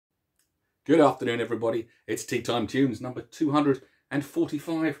Good afternoon, everybody. It's Tea Time Tunes number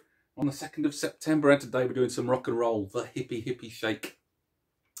 245 on the 2nd of September, and today we're doing some rock and roll, the Hippy Hippy Shake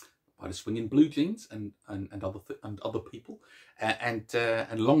by the Swinging Blue Jeans and other people, and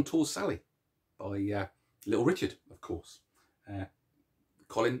Long Tall Sally by Little Richard, of course.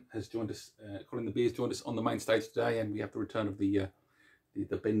 Colin has joined us. Colin the Bee has joined us on the main stage today, and we have the return of the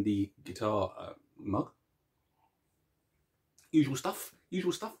bendy guitar mug. Usual stuff.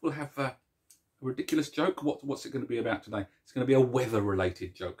 We'll have a ridiculous joke. What's it going to be about today? It's going to be a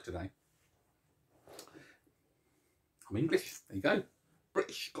weather-related joke today. I'm English. There you go.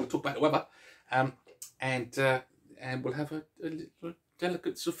 British. Got to talk about the weather. And we'll have a little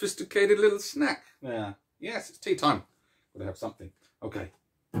delicate, sophisticated little snack. Yes, it's tea time. Got to have something. Okay.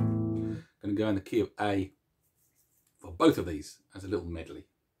 Going to go in the key of A for both of these as a little medley.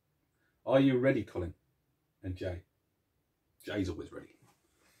 Are you ready, Colin and Jay? Jay's always ready.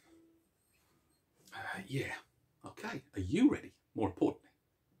 Yeah. Okay. Are you ready? More importantly.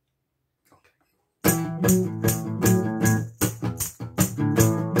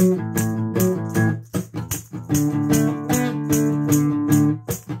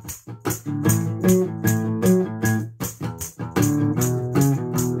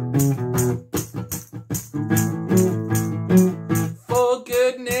 For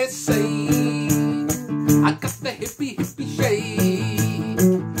goodness sake, I got the hippy hippy shake.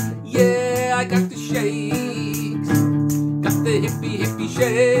 Yeah, I got the shakes. Got the hippy hippy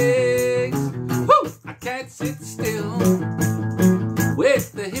shakes. Woo! I can't sit still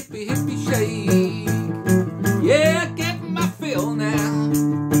with the hippy hippy shake. Yeah, I get my fill now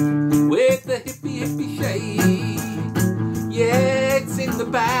with the hippy hippy shake. Yeah, it's in the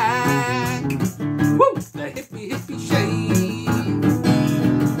back. Woo! The hippy hippy shake.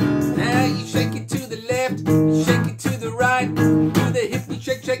 Now you shake it to the left, you shake it to the right. Do the hippy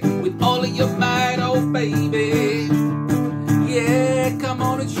shake shake with all of your might, oh baby. Yeah, come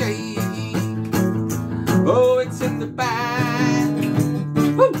on and shake. Oh, it's in the back.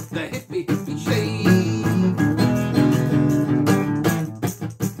 Woo! The hippy hippy shake.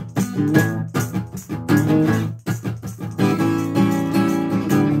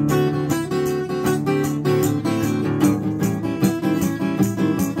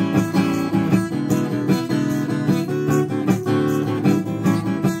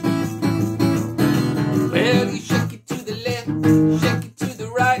 Well, you shake it to the left, shake it to the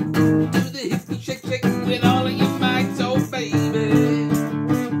right. Do the hippy shake shake with all of your might, oh baby.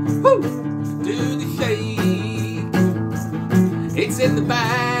 Woo! Do the shake. It's in the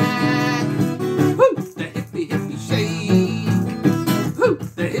back. Woo! The hippy hippy shake. Woo!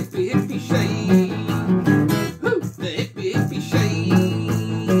 The hippy hippy shake. Woo! The hippy hippy shake.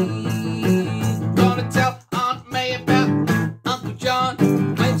 Gonna tell Aunt May about Uncle John.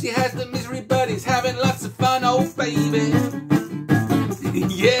 Claims he has the misery, but he's having lots of fun, oh baby.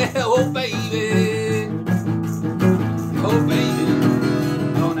 Yeah, oh baby. Oh baby.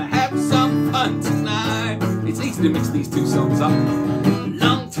 Gonna have some fun tonight. It's easy to mix these two songs up.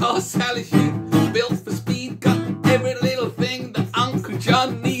 Long tall Sally shake, built for speed, got every little thing that Uncle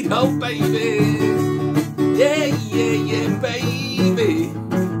John need, oh baby. Yeah, yeah, yeah, baby.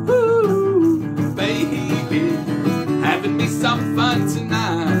 Ooh, baby. Having me some fun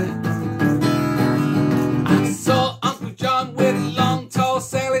tonight. I saw Uncle John with a long tall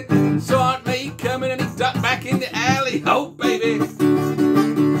Sally, so Aunt May coming and he ducked back in the alley. Oh baby,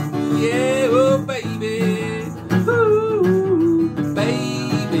 yeah, oh baby, ooh,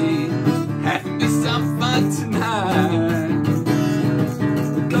 baby, having me some fun tonight.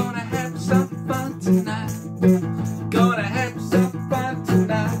 We're gonna have some fun tonight. Gonna have some fun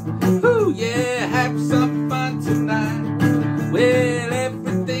tonight. Ooh yeah, have some fun tonight. Well,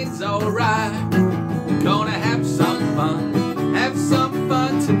 everything's alright. We're gonna have some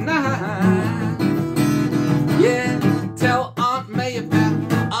fun tonight. Yeah, tell Aunt May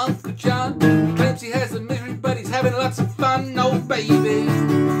about Uncle John. Claims he has a misery, but he's having lots of fun, oh baby.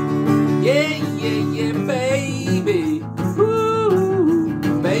 Yeah, yeah, yeah, baby. Ooh,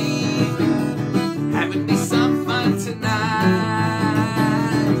 baby, having me some fun tonight.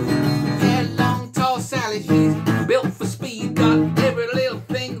 Yeah, long tall Sally, she's built for speed, got every little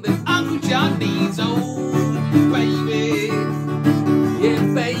thing that Uncle John needs, oh baby. Yeah,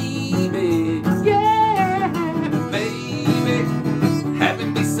 baby, yeah, baby,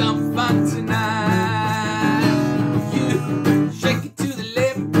 having me some fun tonight. You shake it to the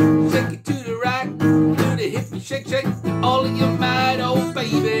left,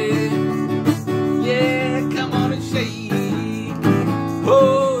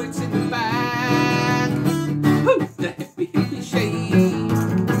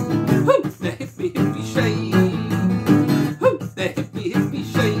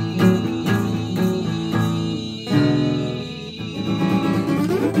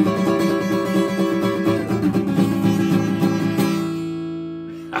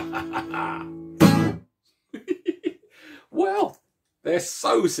 Well, they're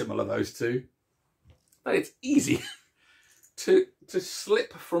so similar, those two, that it's easy to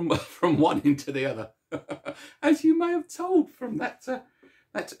slip from one into the other. As you may have told from that,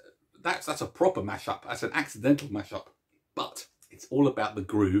 that's a proper mashup. That's an accidental mashup, but it's all about the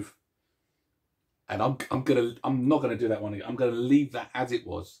groove. And I'm not gonna do that one again. I'm gonna leave that as it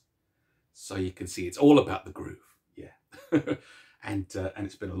was, so you can see it's all about the groove. Yeah, and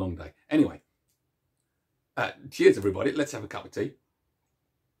it's been a long day. Anyway, cheers everybody. Let's have a cup of tea.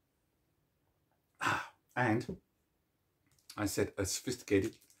 And I said a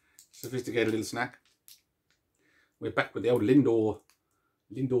sophisticated little snack. We're back with the old Lindor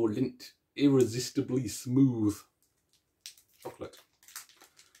Lindt Irresistibly Smooth chocolate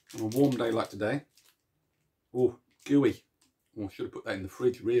on a warm day like today. Oh, gooey. Oh, I should have put that in the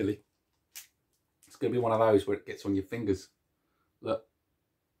fridge, really. It's going to be one of those where it gets on your fingers. Look.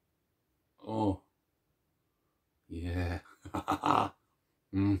 Oh. Yeah.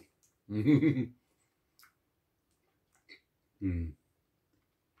 Mm. Mm.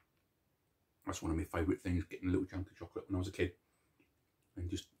 That's one of my favourite things, getting a little chunk of chocolate when I was a kid. And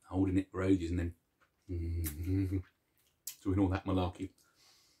just holding it for ages and then doing all that malarkey.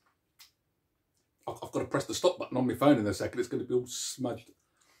 I've got to press the stop button on my phone in a second. It's going to be all smudged.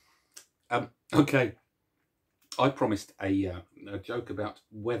 Okay. I promised a joke about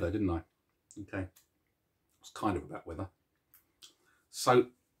weather, didn't I? Okay. It's kind of about weather. So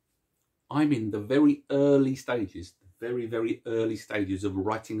I'm in the very early stages, very early stages of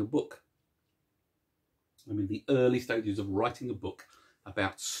writing a book. I'm in the early stages of writing a book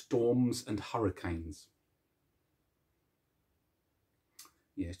about storms and hurricanes.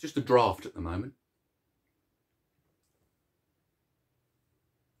 Yeah, it's just a draft at the moment.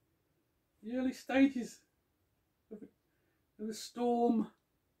 The early stages of a storm.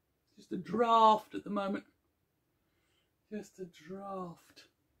 Just a draft at the moment. Just a draft.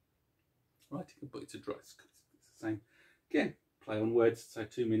 Writing a book, it's a draft. It's the same. Again, play on words, so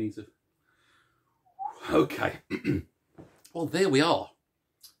two meanings of... Okay. Well, there we are.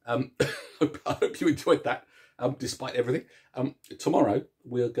 I hope you enjoyed that, despite everything. Tomorrow,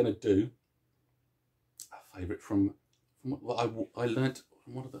 we're going to do a favourite from what I learnt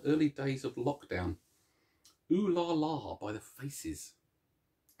from one of the early days of lockdown. Ooh La La by the Faces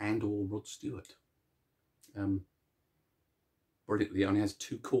and or Rod Stewart. Brilliantly, it only has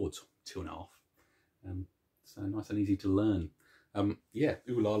 2 chords, 2.5. So nice and easy to learn. Yeah,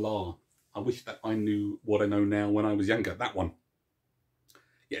 Ooh La La. I wish that I knew what I know now when I was younger. That one.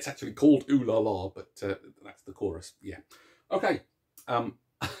 Yeah, it's actually called Ooh La La, but that's the chorus. Yeah. Okay.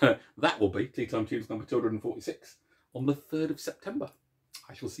 That will be Teatime Tunes number 246 on the 3rd of September.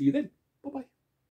 I shall see you then. Bye-bye.